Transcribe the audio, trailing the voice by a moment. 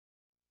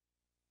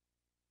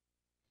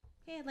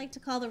Okay, I'd like to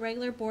call the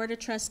regular Board of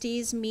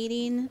Trustees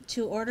meeting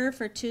to order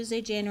for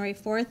Tuesday, January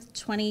 4th,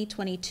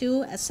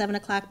 2022 at 7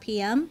 o'clock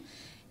p.m.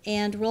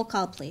 And roll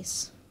call,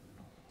 please.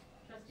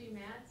 Trustee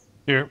Matz?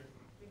 Here.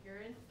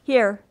 McGurran?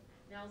 Here.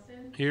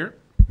 Nelson? Here.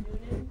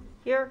 Noonan?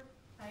 Here.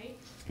 Height?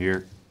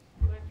 Here.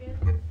 Wecken?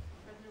 President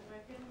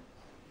Wecken?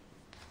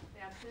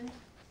 Absent?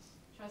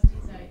 Trustee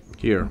Zeiss?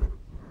 Here.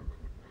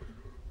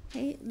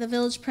 Okay, the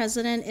village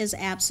president is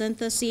absent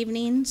this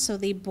evening, so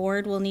the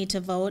board will need to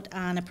vote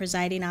on a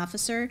presiding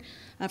officer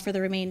for the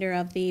remainder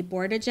of the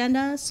board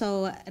agenda.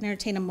 So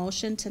entertain a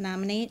motion to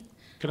nominate.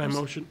 Can I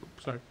motion,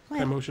 sorry, Go can I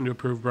ahead. motion to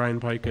approve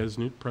Brian Pike as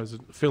new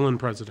president, fill-in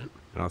president?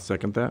 I'll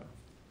second that.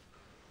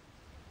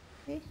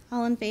 Okay,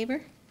 all in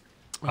favor?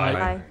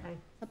 Aye.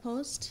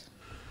 Opposed?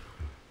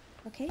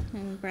 Okay,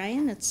 and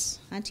Brian, it's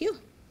on to you.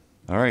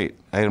 All right.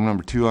 Item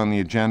number 2 on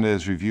the agenda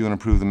is review and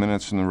approve the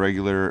minutes from the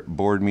regular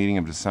board meeting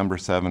of December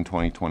 7,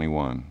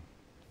 2021.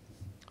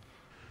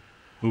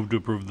 Move to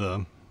approve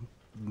the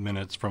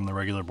minutes from the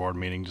regular board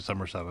meeting,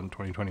 December 7,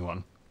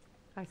 2021.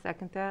 I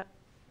second that.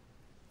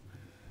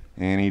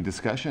 Any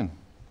discussion,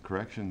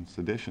 corrections,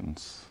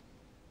 additions?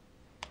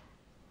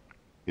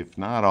 If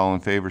not, all in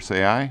favor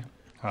say aye.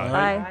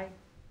 Aye.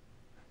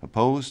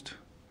 Opposed?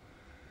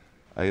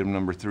 Item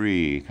number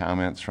 3,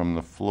 comments from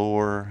the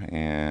floor,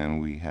 and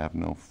we have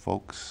no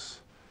folks.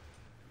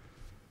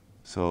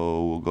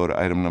 So we'll go to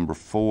item number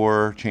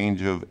 4,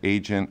 change of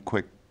agent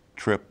quick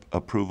trip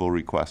approval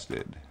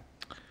requested.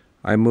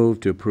 I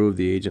move to approve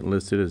the agent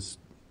listed as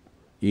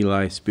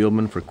Eli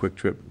Spielman for Quick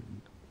Trip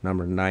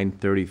number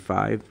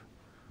 935.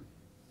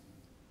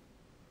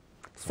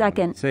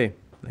 Second. Say,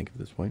 I think at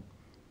this point.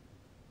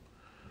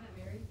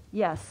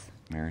 Yes.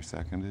 Mary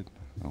seconded.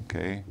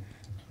 Okay.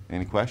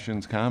 Any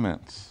questions,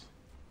 comments?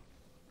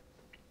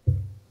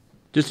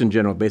 Just in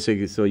general,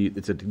 basically, so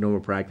it's a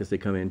normal practice. They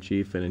come in,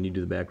 chief, and then you do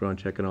the background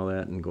check and all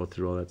that and go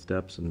through all that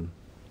steps and.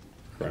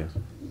 Correct.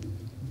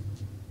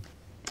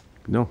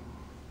 No.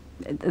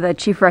 The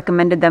chief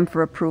recommended them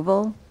for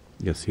approval.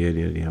 Yes, he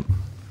did, yeah.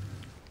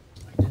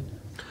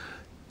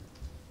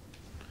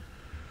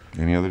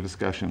 Any other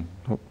discussion?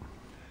 Nope.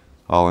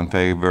 All in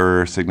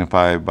favor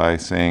signify by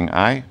saying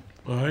aye.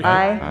 Aye.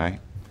 Aye.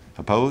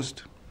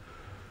 Opposed?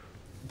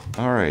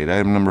 All right,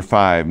 item number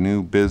 5,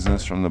 new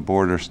business from the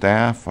board or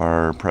staff.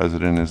 Our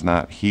president is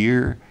not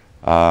here.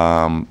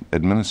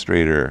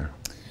 Administrator.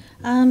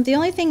 The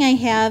only thing I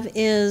have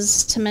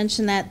is to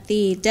mention that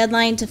the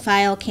deadline to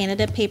file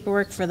candidate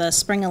paperwork for the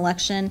spring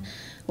election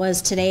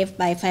was today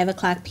by 5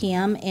 o'clock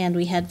p.m., and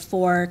we had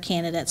 4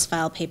 candidates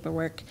file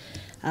paperwork.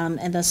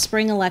 And the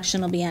spring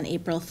election will be on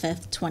April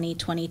 5th,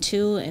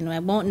 2022, and I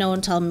won't know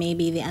until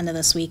maybe the end of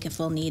this week if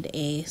we'll need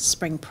a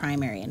spring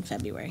primary in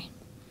February.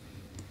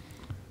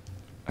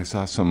 I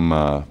saw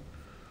some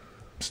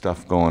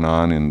stuff going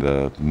on in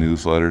the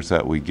newsletters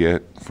that we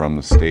get from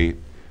the state.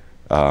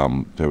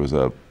 There was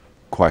a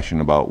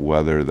question about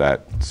whether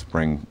that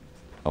spring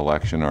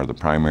election or the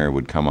primary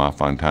would come off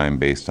on time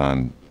based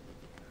on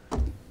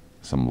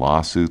some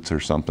lawsuits or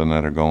something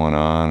that are going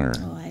on, or?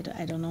 Oh, I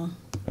don't know.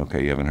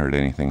 Okay, you haven't heard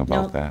anything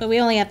about No, that? but we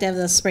only have to have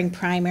the spring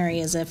primary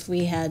as if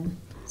we had,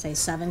 say,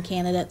 7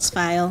 candidates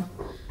file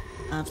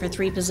for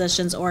 3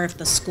 positions, or if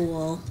the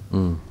school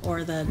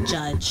or the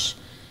judge.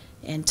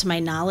 And to my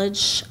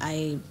knowledge,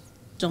 I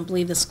don't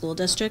believe the school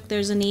district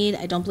there's a need.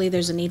 I don't believe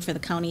there's a need for the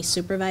county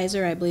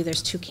supervisor. I believe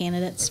there's 2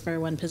 candidates for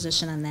 1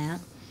 position on that.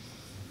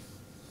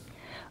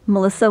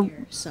 Melissa,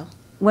 So,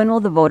 when will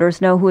the voters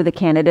know who the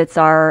candidates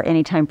are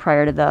anytime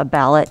prior to the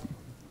ballot?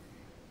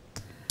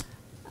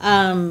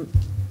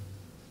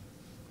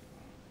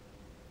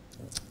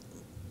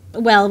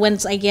 well,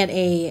 once I get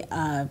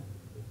a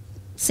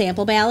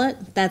sample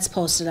ballot, that's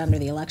posted under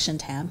the election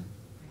tab.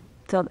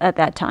 So at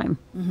that time.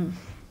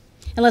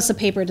 Unless the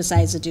paper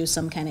decides to do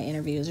some kind of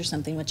interviews or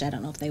something, which I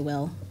don't know if they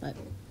will, but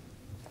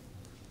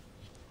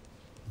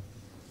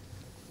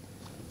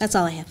that's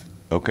all I have.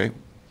 Okay.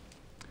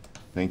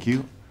 Thank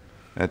you.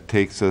 That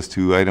takes us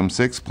to item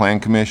 6, Plan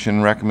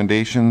Commission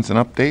recommendations and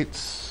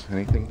updates.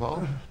 Anything,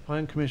 Paul?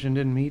 Plan Commission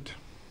didn't meet.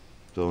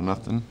 So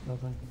nothing?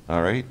 Nothing.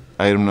 All right.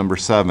 Item number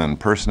 7,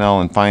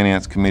 Personnel and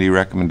Finance Committee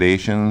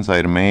recommendations.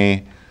 Item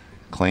A,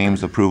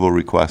 claims approval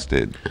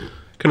requested.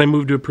 Can I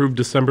move to approve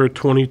December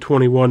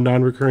 2021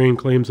 non-recurring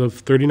claims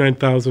of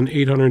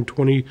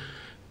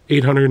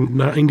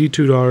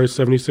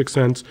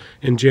 $39,892.76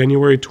 and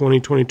January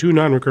 2022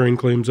 non-recurring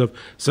claims of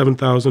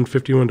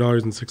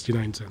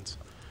 $7,051.69.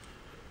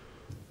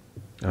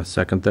 I'll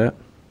second that.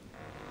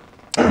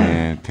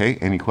 Okay,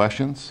 any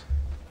questions?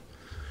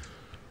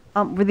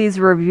 Were these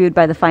reviewed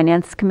by the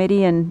finance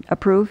committee and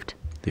approved?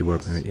 They were,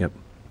 yep.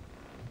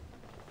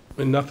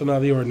 And nothing out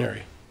of the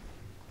ordinary.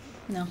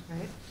 No.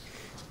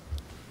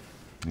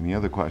 Any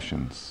other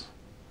questions?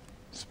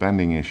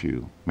 Spending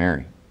issue.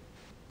 Mary?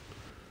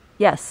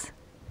 Yes.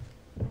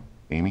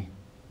 Amy?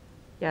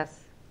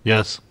 Yes.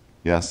 Yes.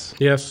 Yes?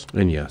 Yes.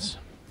 And yes.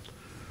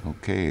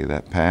 Okay,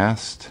 that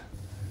passed.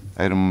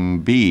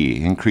 Item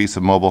B, increase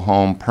of mobile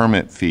home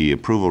permit fee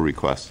approval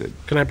requested.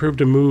 Can I approve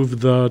to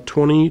move the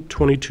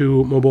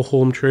 2022 mobile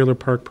home trailer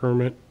park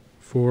permit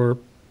for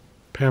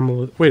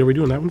Pamela. Wait, are we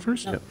doing that one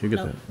first? Yep, you get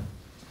No. that.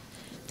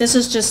 This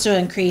is just to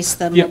increase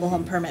the Yep. mobile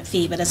home permit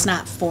fee, but it's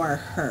not for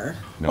her.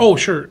 No. Oh,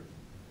 sure.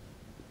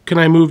 Can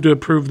I move to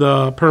approve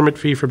the permit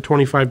fee from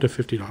 $25 to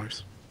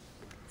 $50?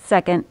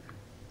 Second.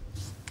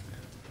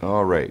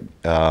 All right.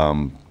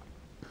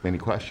 Any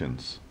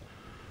questions?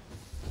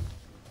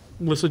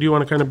 Melissa, do you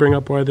want to kind of bring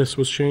up why this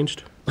was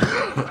changed?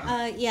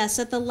 Yes,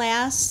 at the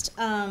last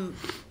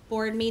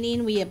board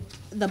meeting,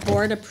 the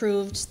board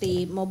approved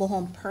the mobile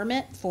home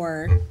permit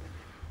for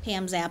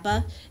Pam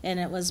Zappa, and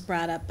it was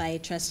brought up by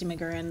trustee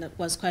McGurran that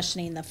was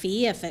questioning the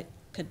fee, if it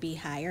could be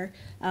higher.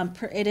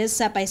 It is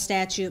set by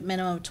statute,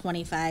 minimum of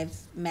 25,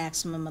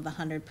 maximum of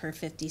 100 per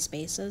 50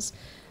 spaces.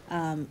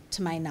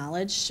 To my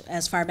knowledge,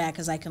 as far back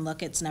as I can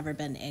look, it's never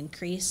been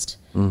increased.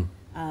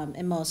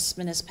 And most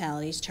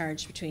municipalities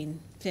charge between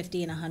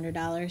 $50 and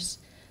 $100.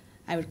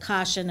 I would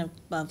caution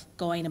of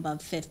going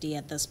above 50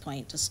 at this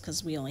point, just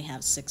because we only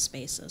have 6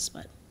 spaces,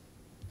 but,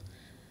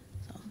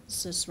 so,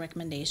 it's just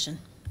recommendation.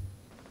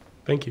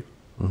 Thank you.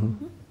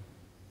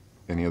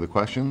 Any other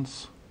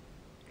questions?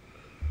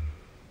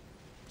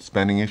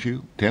 Spending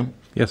issue? Tim?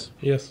 Yes.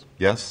 Yes.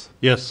 Yes?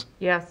 Yes.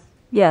 Yes.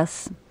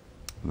 Yes.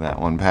 That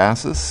one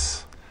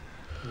passes.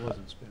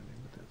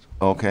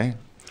 Okay.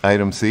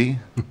 Item C,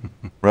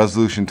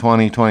 Resolution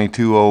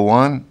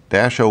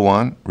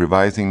 2022-01-01,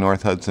 revising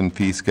North Hudson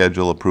fee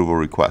schedule approval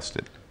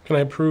requested. Can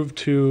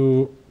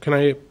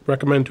I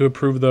recommend to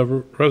approve the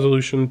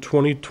resolution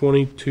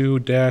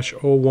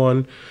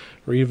 2022-01,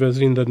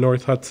 revisiting the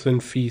North Hudson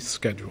fee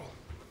schedule?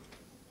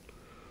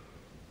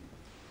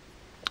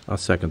 I'll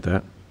second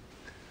that.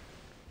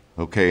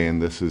 Okay,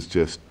 and this is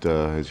just,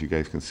 as you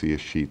guys can see, a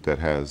sheet that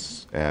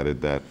has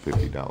added that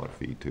 $50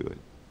 fee to it.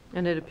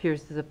 And it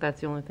appears as if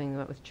that's the only thing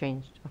that was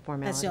changed, a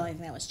formality. That's the only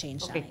thing that was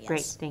changed on it, Okay, yes.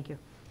 great, thank you.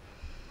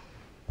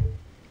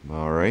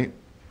 All right.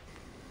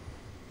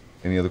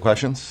 Any other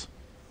questions?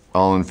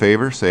 All in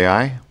favor, say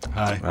aye.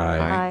 Aye.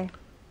 Aye.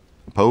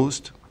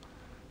 Opposed?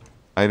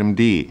 Item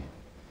D,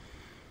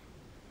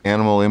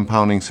 Animal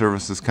Impounding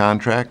Services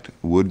Contract,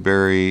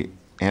 Woodbury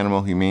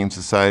Animal Humane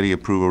Society,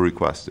 approval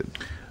requested.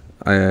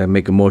 I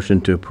make a motion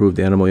to approve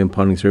the animal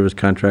impounding service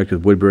contract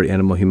with Woodbury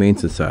Animal Humane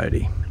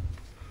Society.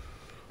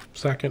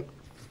 Second.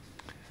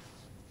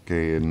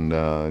 Okay, and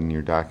in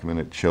your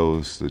document, it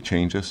shows the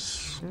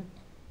changes.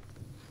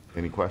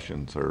 Any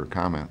questions or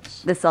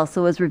comments? This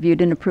also was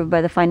reviewed and approved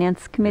by the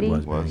Finance Committee.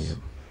 was. Was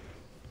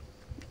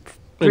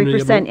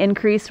 3%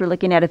 increase, we're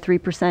looking at a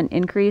 3%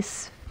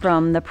 increase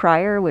from the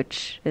prior,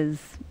 which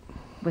is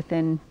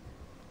within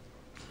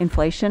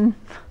inflation.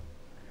 I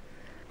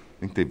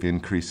think they've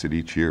increased it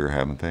each year,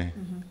 haven't they?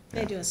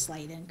 They do a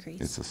slight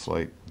increase. It's a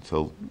slight,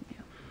 so,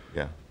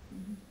 yeah.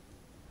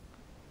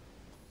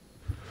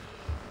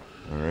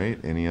 All right,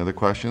 any other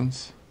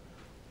questions?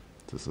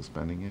 Is this a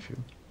spending issue?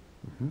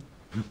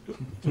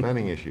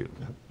 Spending issue.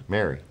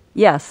 Mary?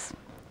 Yes.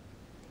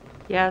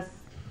 Yes.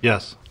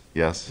 Yes.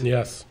 Yes?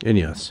 Yes. And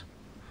yes.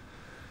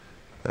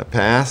 That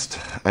passed.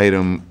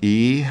 Item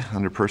E,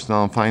 under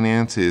Personnel and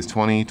Finance, is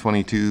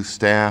 2022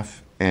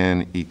 staff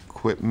and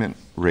equipment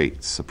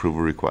rates.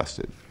 Approval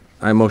requested.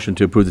 I motion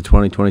to approve the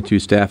 2022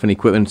 staff and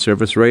equipment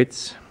service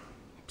rates.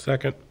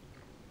 Second.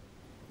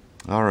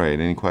 All right,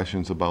 any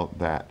questions about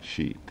that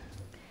sheet?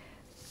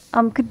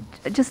 Could,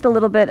 just a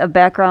little bit of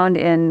background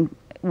in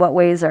what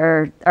ways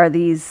are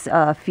these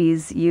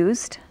fees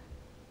used?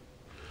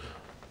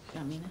 You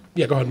want me to-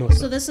 Yeah, go ahead, So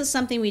Melissa. this is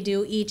something we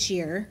do each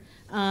year.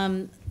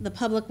 The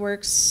Public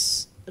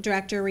Works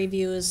Director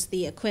reviews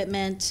the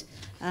equipment,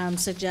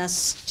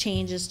 suggests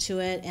changes to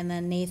it, and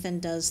then Nathan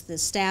does the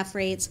staff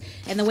rates.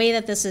 And the way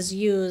that this is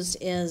used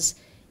is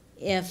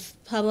if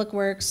Public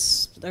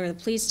Works or the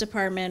police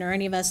department or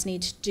any of us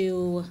need to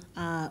do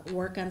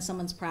work on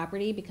someone's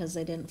property because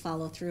they didn't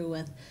follow through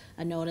with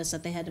a notice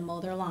that they had to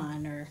mow their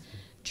lawn or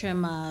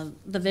trim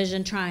the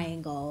vision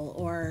triangle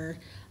or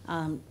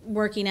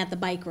working at the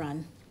bike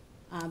run,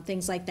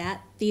 things like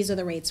that, these are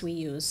the rates we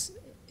use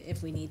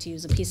if we need to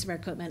use a piece of our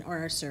equipment or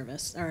our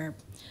service, or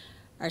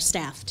our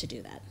staff to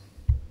do that.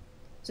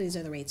 So these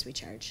are the rates we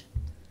charge.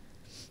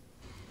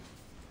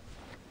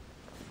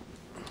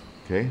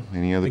 Okay,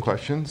 any other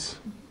questions?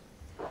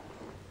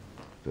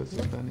 That's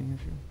a spending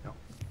issue? No.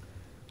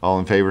 All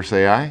in favor,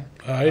 say aye.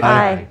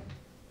 Aye.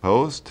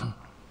 Opposed?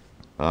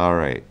 All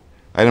right.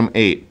 Item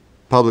 8,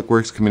 Public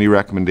Works Committee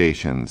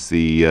recommendations.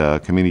 The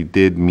committee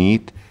did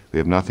meet. We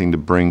have nothing to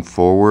bring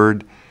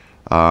forward.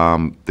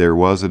 There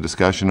was a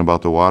discussion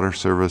about the water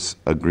service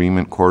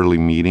agreement quarterly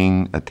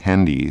meeting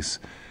attendees,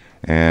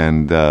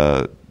 and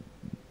the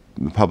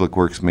Public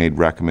Works made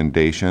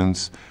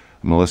recommendations.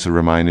 Melissa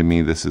reminded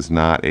me this is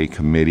not a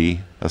committee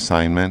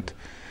assignment,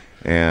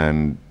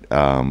 and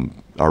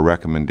our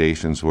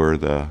recommendations were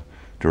the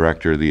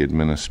director, the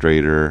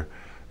administrator,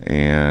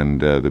 and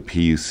the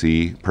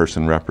PUC,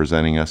 person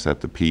representing us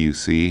at the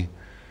PUC,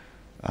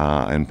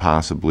 and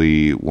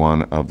possibly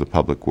one of the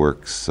Public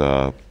Works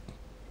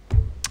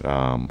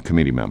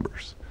committee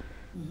members.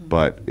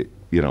 But,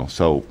 you know,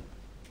 so,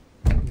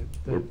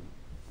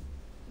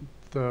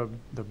 The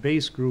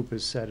base group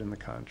is set in the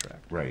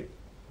contract. right.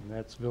 and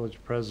that's Village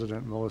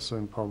President, Melissa,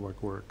 and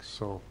Public Works.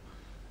 So,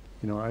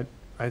 you know,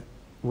 I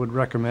would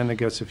recommend, I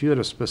guess, if you had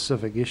a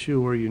specific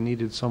issue where you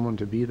needed someone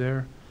to be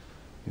there,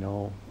 you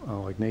know,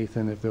 like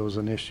Nathan, if there was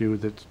an issue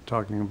that's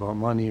talking about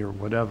money or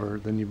whatever,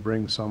 then you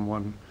bring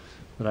someone,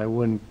 but I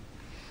wouldn't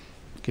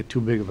get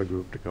too big of a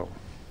group to go.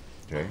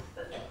 Okay.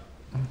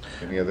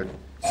 Any other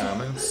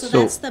comments? So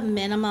that's the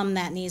minimum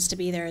that needs to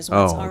be there is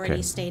what's Oh, okay.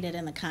 already stated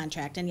in the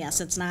contract. And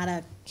yes, it's not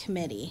a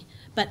committee,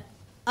 but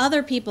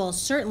other people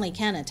certainly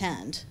can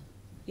attend,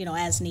 you know,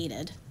 as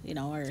needed, you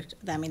know, or,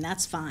 I mean,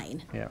 that's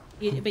fine. Yeah.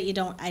 But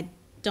I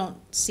don't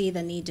see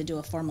the need to do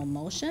a formal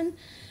motion.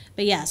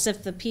 But yes,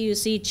 if the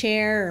PUC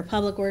chair or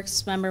Public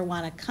Works member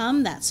want to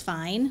come, that's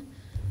fine.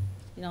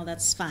 You know,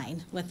 that's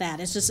fine with that.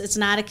 It's just, it's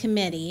not a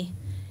committee.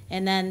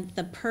 And then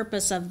the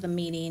purpose of the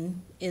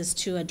meeting is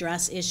to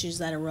address issues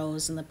that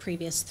arose in the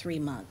previous 3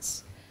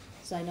 months.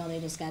 So I know they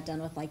just got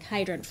done with like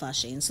hydrant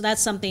flushing. So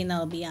that's something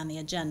that'll be on the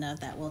agenda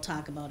that we'll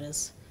talk about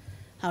is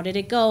how did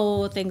it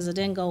go, things that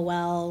didn't go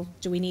well,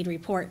 do we need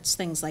reports,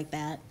 things like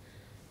that.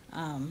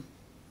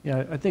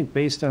 Yeah, I think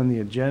based on the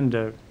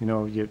agenda, you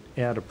know, you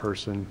add a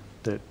person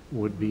that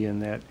would be in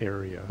that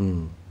area.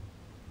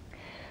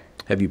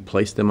 Have you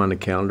placed them on the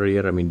calendar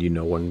yet? I mean, do you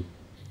know when?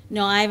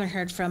 No, I haven't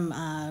heard from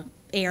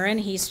Aaron.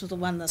 He's the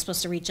one that's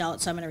supposed to reach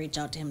out, so I'm going to reach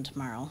out to him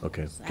tomorrow.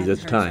 Okay, So I 'cause haven't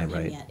it's heard time, from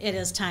him right? yet. It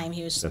is time.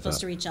 He was That's supposed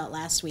up. to reach out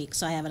last week,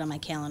 so I have it on my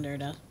calendar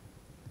to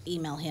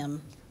email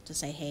him to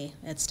say, hey,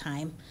 it's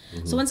time.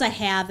 Mm-hmm. So once I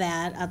have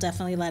that, I'll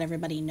definitely let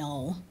everybody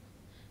know.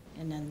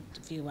 And then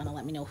if you want to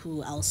let me know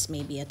who else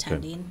may be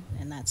attending,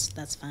 and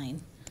that's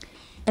fine.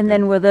 And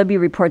then will there be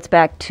reports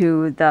back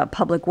to the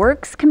Public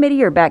Works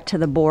Committee or back to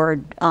the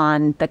board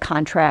on the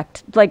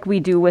contract? Like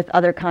we do with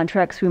other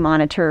contracts we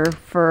monitor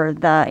for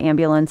the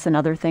ambulance and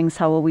other things,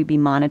 how will we be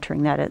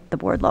monitoring that at the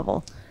board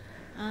level?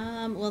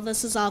 Well,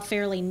 this is all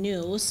fairly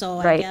new,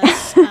 so Right. I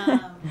guess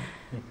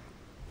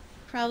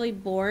probably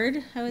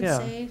board, I would Yeah,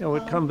 say. it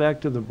would Paul, come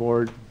back to the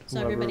board. so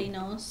whoever everybody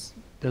knows.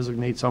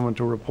 Designate someone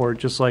to report,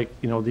 just like,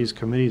 you know, these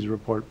committees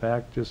report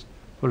back, just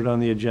put it on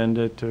the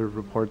agenda to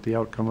report the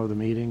outcome of the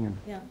meeting and.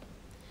 Yeah.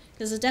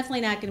 Because it's definitely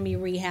not going to be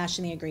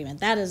rehashing the agreement.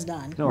 That is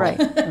done. No, Right.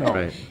 no,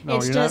 Right. no,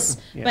 It's you're not- just,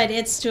 yeah. but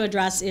it's to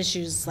address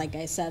issues, like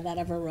I said, that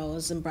have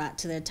arose and brought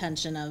to the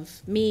attention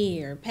of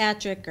me or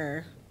Patrick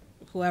or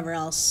whoever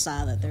else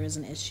saw that there is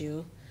an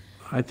issue.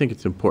 I think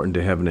it's important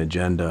to have an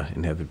agenda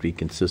and have it be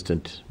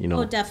consistent, you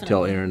know. Oh, definitely.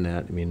 Tell Aaron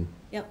that, I mean,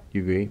 Yep.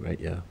 you agree, right,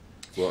 yeah.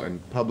 Well,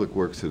 and Public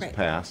Works has Right.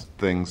 passed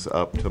things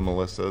up to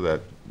Melissa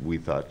that we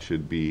thought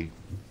should be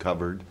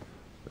covered.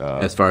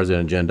 As far as the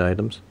agenda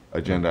items?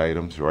 Agenda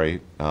items, right?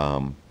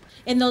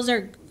 And those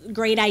are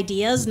great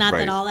ideas, not Right.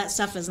 that all that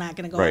stuff is not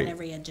going to go Right. on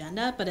every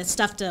agenda, but it's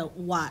stuff to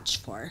watch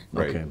for.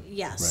 Right. Okay.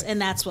 Yes, Right. and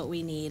that's what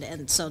we need,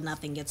 and so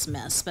nothing gets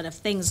missed. But if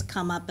things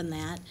come up in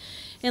that,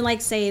 and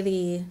like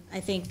say I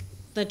think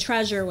the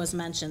treasurer was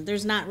mentioned,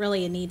 there's not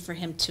really a need for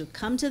him to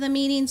come to the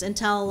meetings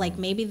until like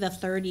maybe the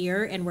third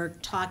year, and we're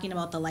talking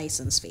about the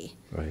license fee.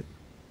 Right.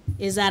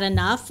 Is that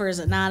enough, or is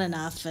it not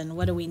enough, and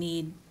what do we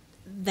need?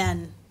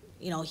 Then,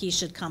 you know, he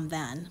should come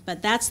then.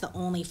 But that's the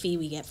only fee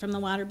we get from the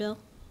water bill,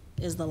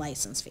 is the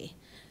license fee.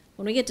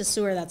 When we get to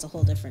sewer, that's a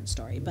whole different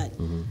story, but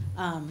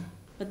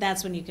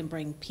that's when you can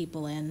bring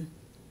people in.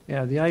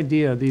 Yeah, the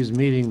idea of these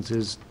meetings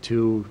is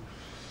to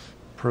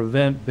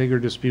prevent bigger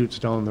disputes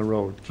down the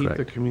road. Keep the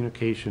Correct.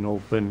 communication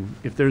open.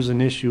 If there's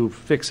an issue,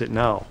 fix it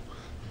now.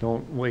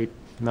 Don't wait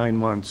 9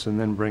 months and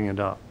then bring it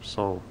up.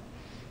 So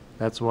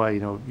that's why,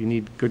 you know, you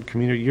need good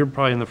community. You're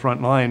probably in the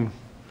front line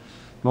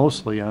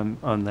mostly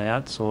on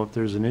that. So if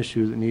there's an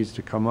issue that needs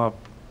to come up,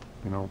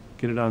 you know,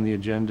 get it on the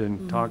agenda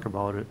and talk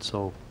about it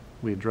so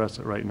we address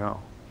it right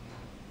now.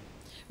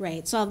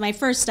 Right, so my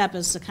first step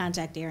is to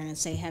contact Aaron and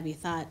say, have you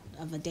thought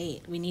of a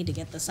date? We need to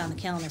get this on the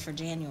calendar for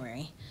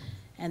January.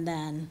 And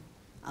then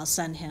I'll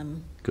send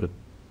him Good,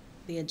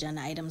 the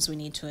agenda items we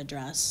need to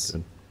address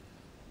good,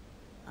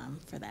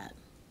 for that.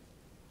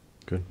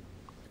 good.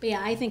 But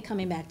yeah, I think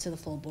coming back to the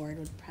full board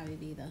would probably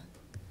be the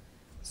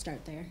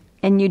start there.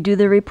 And you do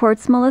the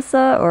reports,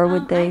 Melissa, or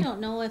would I they, don't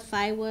know if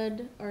I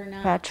would or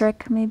not.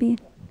 Patrick, maybe?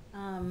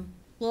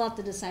 We'll have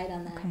to decide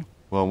on that. Okay.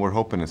 Well, we're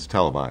hoping it's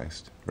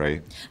televised,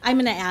 right? I'm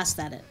gonna ask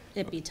that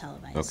it be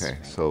televised. Okay,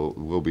 right. so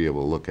we'll be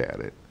able to look at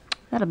it.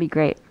 That'll be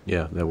great.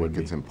 Yeah, that I would think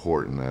be. it's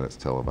important that it's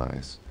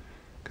televised,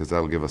 because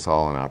that'll give us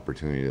all an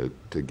opportunity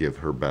to give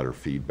her better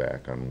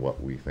feedback on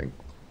what we think,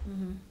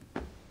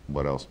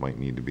 what else might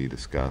need to be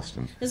discussed,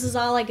 and This is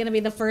all like gonna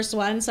be the first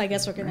one, so I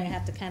guess we're gonna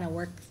have to kind of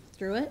work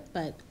through it,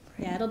 but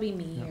yeah, it'll be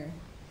me or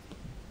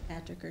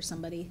Patrick or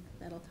somebody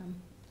that'll come.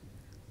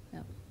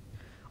 Yep.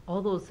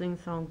 All those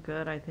things sound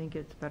good. I think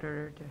it's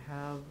better to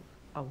have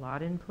a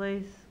lot in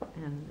place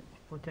and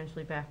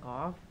potentially back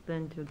off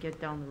than to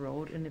get down the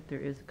road, and if there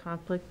is a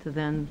conflict, to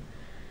then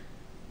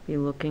be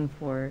looking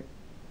for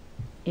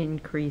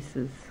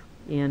increases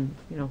in,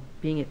 you know,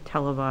 being a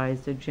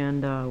televised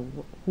agenda,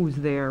 who's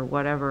there,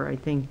 whatever. I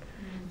think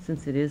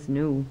since it is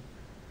new.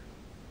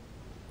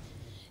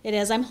 It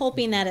is. I'm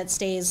hoping that it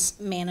stays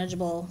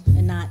manageable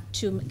and not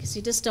too, because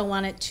you just don't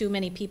want it too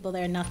many people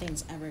there,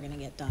 nothing's ever gonna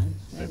get done.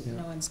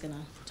 No one's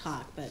gonna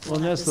talk, but Well, we'll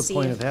and have that's to the see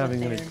point if of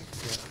having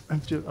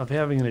what of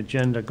having an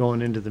agenda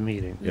going into the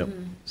meeting. Yep.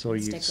 So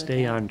you Stick with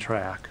stay that. on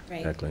track. Right.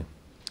 Exactly.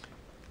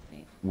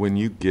 When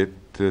you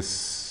get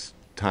this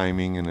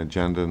timing and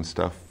agenda and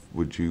stuff,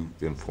 would you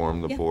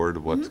inform the Yeah. board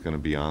of what's going to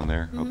be on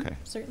there? Mhm, Okay,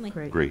 certainly.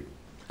 Great. great.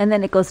 And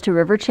then it goes to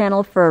River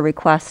Channel for a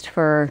request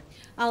for,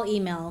 I'll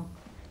email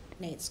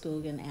Nate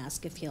Skoog and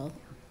ask if he'll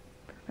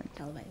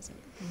televise it.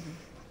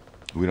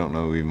 We don't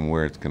know even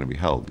where it's going to be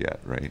held yet,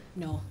 right?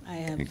 No, I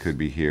have. It could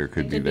be here,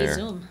 could It be could be there.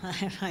 Zoom.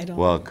 I don't.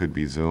 Well, it could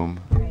be Zoom.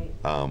 Right.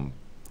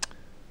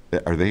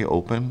 Are they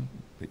open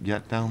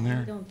yet down I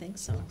there? don't think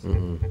so.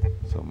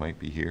 So it might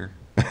be here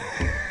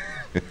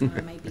Or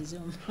it might be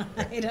Zoom.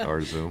 I don't-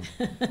 or Zoom.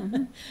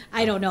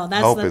 I don't know.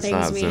 That's Hope the it's things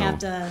not we have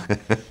Zoom.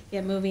 to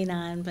get moving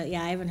on. But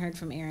yeah, I haven't heard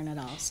from Aaron at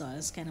all, so I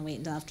was kind of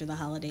waiting till after the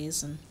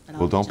holidays. But I'll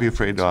Well, don't reach be out to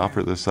afraid him to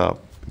offer tomorrow. this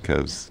up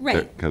because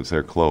Right.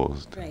 they're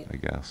closed, Right. I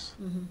guess.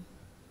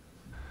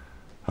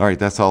 All right,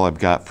 that's all I've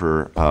got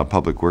for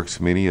Public Works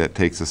Committee. That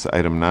takes us to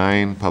item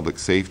 9, Public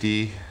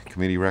Safety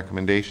Committee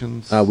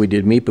recommendations. We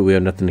did meet, but we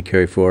have nothing to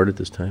carry forward at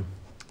this time.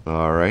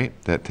 All right,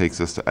 that takes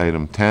us to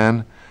item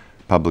 10,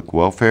 Public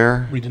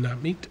Welfare. We did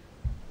not meet.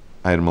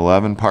 Item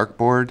 11, Park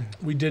Board.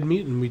 We did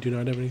meet, and we do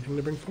not have anything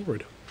to bring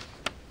forward.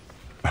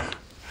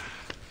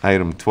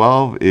 Item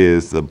 12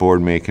 is the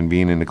board may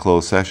convene into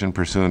closed session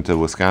pursuant to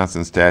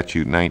Wisconsin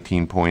Statute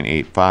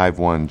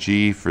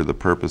 19.851G for the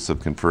purpose of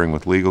conferring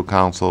with legal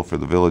counsel for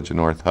the Village of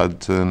North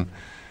Hudson,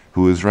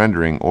 who is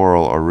rendering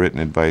oral or written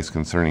advice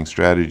concerning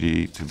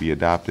strategy to be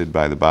adopted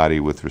by the body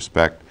with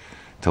respect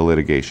to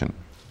litigation.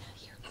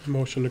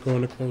 Motion to go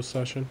into closed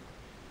session.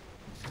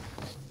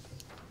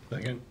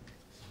 Second.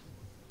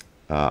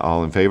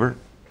 All in favor?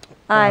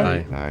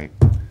 aye. Aye.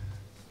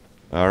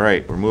 All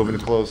right, we're moving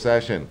to closed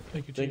session.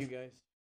 Thank you, Chief. guys.